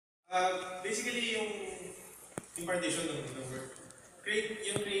Basically, yung impartition ng work.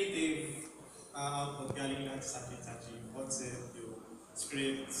 Yung creative output galing lahat sa subject, yung concept, yung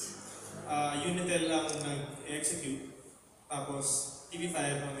scripts. Unitel lang nag-execute. Tapos, TV5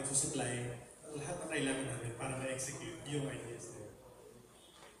 ang nagsusupply lahat ng kailangan namin para ma-execute yung ideas na yun.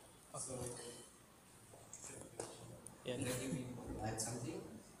 So, Yan. Add something?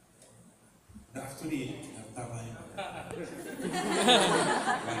 Actually, tama yun. Want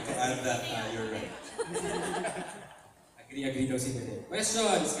to add that, you're right. Agree daw si Bede.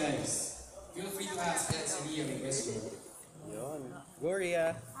 Questions, guys. Feel free to ask any of the questions. Yun.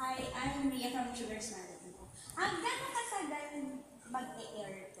 Gloria. Hi, I'm Mia from Sugar's Marathon. Gano'ng katagal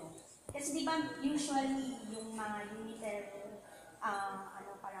mag-e-air to? Kasi di ba usually yung mga Unitel,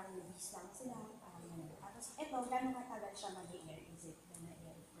 parang movies lang sila, parang gano'n. Tapos ito, gano'ng katagal siya mag-e-air? Is it gonna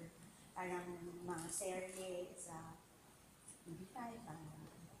air for parang mga serye sa TV5,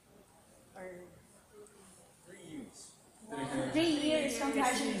 or 3 years. 3 years,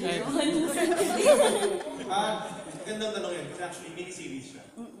 congratulations. Gandang tanong yun. Kasi actually, mini-series siya.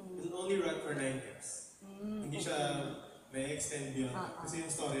 It'll only run for 9 years. Hindi siya may extend yun. Kasi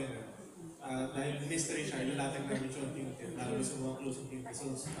yung story niya, dahil mystery siya, ilalapit namin siya yung team. Lalo sa mga closing team.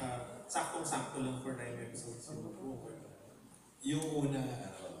 So, saktong-sakto lang for 9 episodes. Yung una,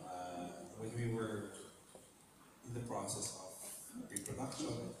 when we were in the process of pre-production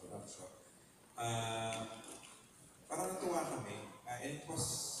and production, parang natuwa kami. And it was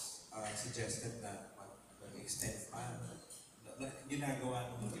suggested na mag-extend pa.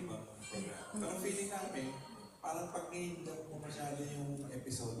 Ginagawa ng ibang program. Pero feeling namin, parang pag nahindang mo masyado yung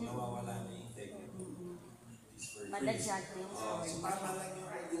episode, nawawala na yung integrity. Madadyat na yung story. So tama lang yung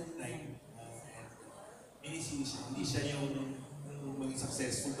time. Miniseries siya. Hindi siya yung maging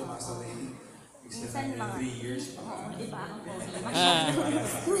successful tumasa rating. Minsan mga 3 years pa. di ba? Ang pogi.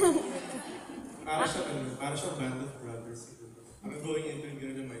 Para siya band of brothers. Parang going into yung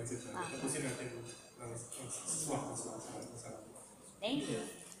gano'n mindset natin. Tapusin natin ng swak. Thank you.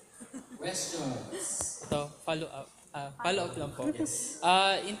 Questions. Ito, follow up lang po. Yes.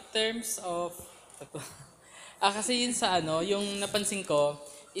 In terms of kasi yun sa yung napansin ko,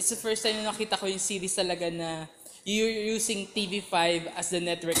 it's the first time na nakita ko yung series talaga na you're using TV5 as the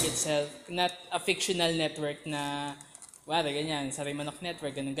network itself, not a fictional network na ganyan, Sari Manok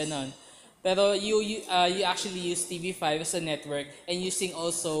Network, ganun. Pero you actually use TV5 as a network and using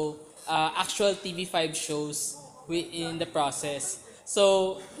also actual TV5 shows in the process.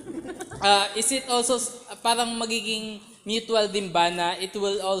 So, is it also parang magiging mutual din ba na it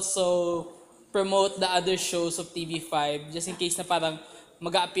will also promote the other shows of TV5 just in case na parang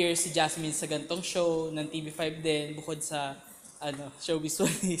mag-appear si Jasmine sa gantong show ng TV5 din bukod sa showbiz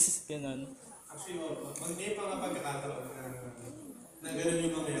walis, ganun. Actually, may mga pagkakataon na gano'n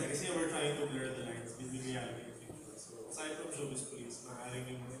yung mangyayari kasi we're trying to blur the lines between reality and fiction. So, aside from showbiz police, maaaring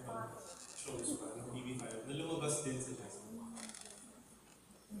yung mga ibang shows pa ng TV5 na lumabas din sa Jasmine.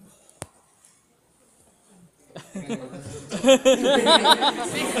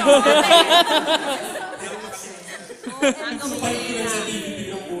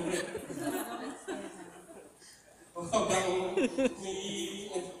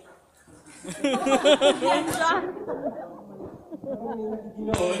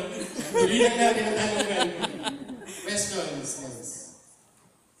 Questions, guys.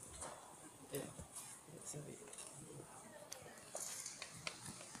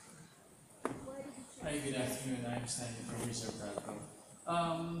 Hi, good afternoon. I'm Stanley from Reserve Bradley.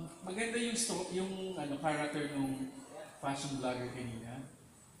 Maganda yung character ng fashion vlogger kanina.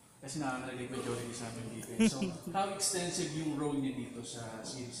 Kasi nakakarinig ko Jolie sa amin dito. So, how extensive yung role niya dito sa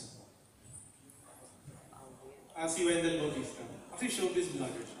series na po? Si Wendell Bautista. Actually, showbiz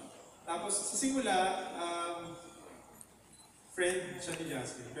vlogger siya. Tapos, sa simula, friend siya ni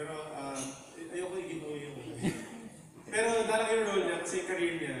Jasmine. Pero, ayoko i-giveaway yung pero lalaki yung role niya kasi yung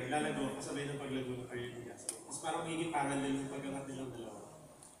career niya, lalago kasabay ng paglago ng career ni Jasmine. Tapos parang magiging parallel yung pagkangat nilang dalawa.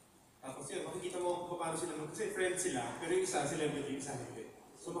 Tapos yun, makikita mo kung paano sila kasi friends sila, pero yung isa celebrity, isa hindi.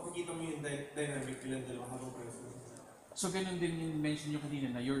 So makikita mo yung dynamic nilang dalawa habang friends sila. So, ganun din yung mention nyo kanina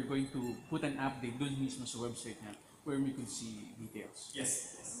na you're going to put an update doon mismo sa website niya where we could see details.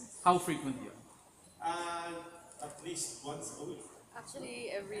 Yes. How frequent yun? At least once a week. Actually,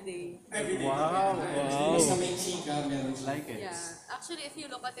 every day. Every day. Wow. Sa main chika, meron siya. Like it. Yeah. Actually, if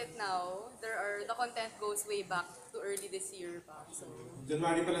you look at it now, the content goes way back to early this year pa. So,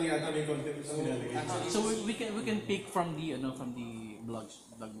 January pa lang yata may content sa nilalagay. So we can pick from the blog.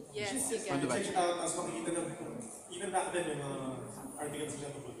 yes, you On the can. Check it website. out, tapos makikita na, even back then yung mga articles sila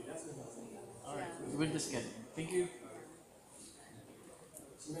tungkol. Alright, we'll just get it. Thank you.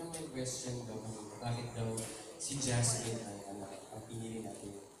 So may question daw kung bakit daw si Jasmine ang pinili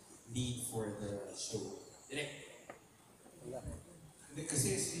natin lead for the show. Direct. Hindi,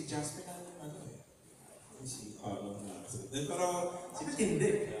 kasi si Jasmine si na. Pero, bakit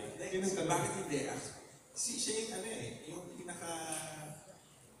hindi? Bakit hindi? Siya yung yung pinaka,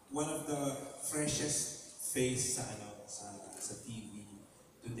 one of the freshest face sa TV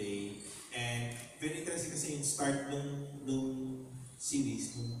today. And very interesting kasi yung start nung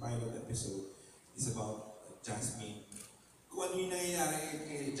series, nung pilot episode, is about Jasmine. Kung ano yung nangyayari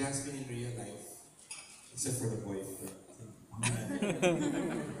kay Jasmine in real life, except for the boyfriend.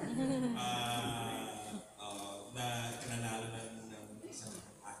 Na nanalo ng isang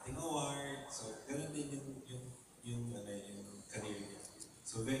acting award. So, ganun din yung career niya.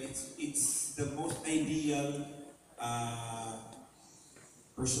 So, it's the most ideal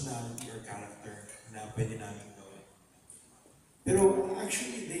personality or character na pwede namin gawin. Pero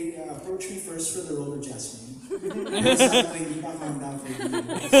actually, they approached me first for the role of Jasmine. Sabi ko, hindi pa ako handa for you.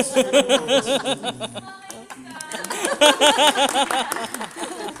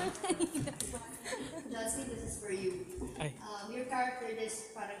 Jasmine, this is for you. Your character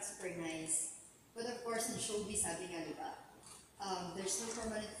is parang super nice. But of course, in showbiz, sabi nga, diba? There's no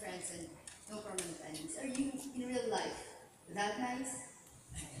permanent friends and no permanent enemies. Are you, in real life, that nice?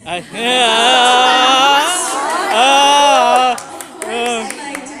 Ay. I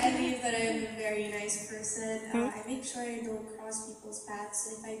like to believe that I'm a very nice person. I make sure I don't cross people's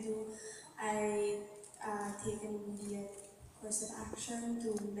paths. If I do, I take an immediate course of action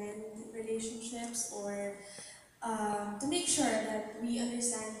to mend relationships or to make sure that we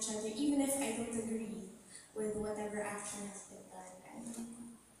understand each other, even if I don't agree with whatever action has been done. And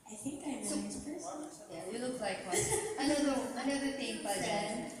I think I'm a nice person. Yeah, you look like one. Another thing pa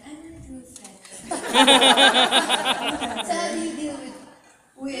dyan. I'm a true friend. So how do you deal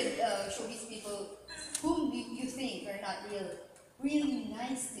with showbiz people whom you think are not really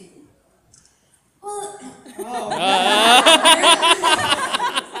nice to you? Well,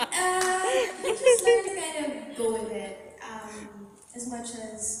 you just learn to kind of go with it. As much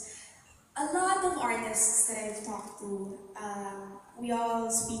as a lot of artists that I've talked to, we all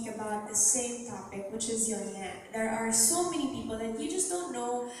speak about the same topic, which is yun-yan. There are so many people that you just don't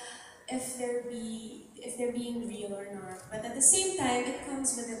know if they're being real or not. But at the same time, it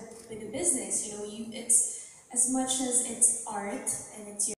comes with a business. You know, it's as much as it's art and it's your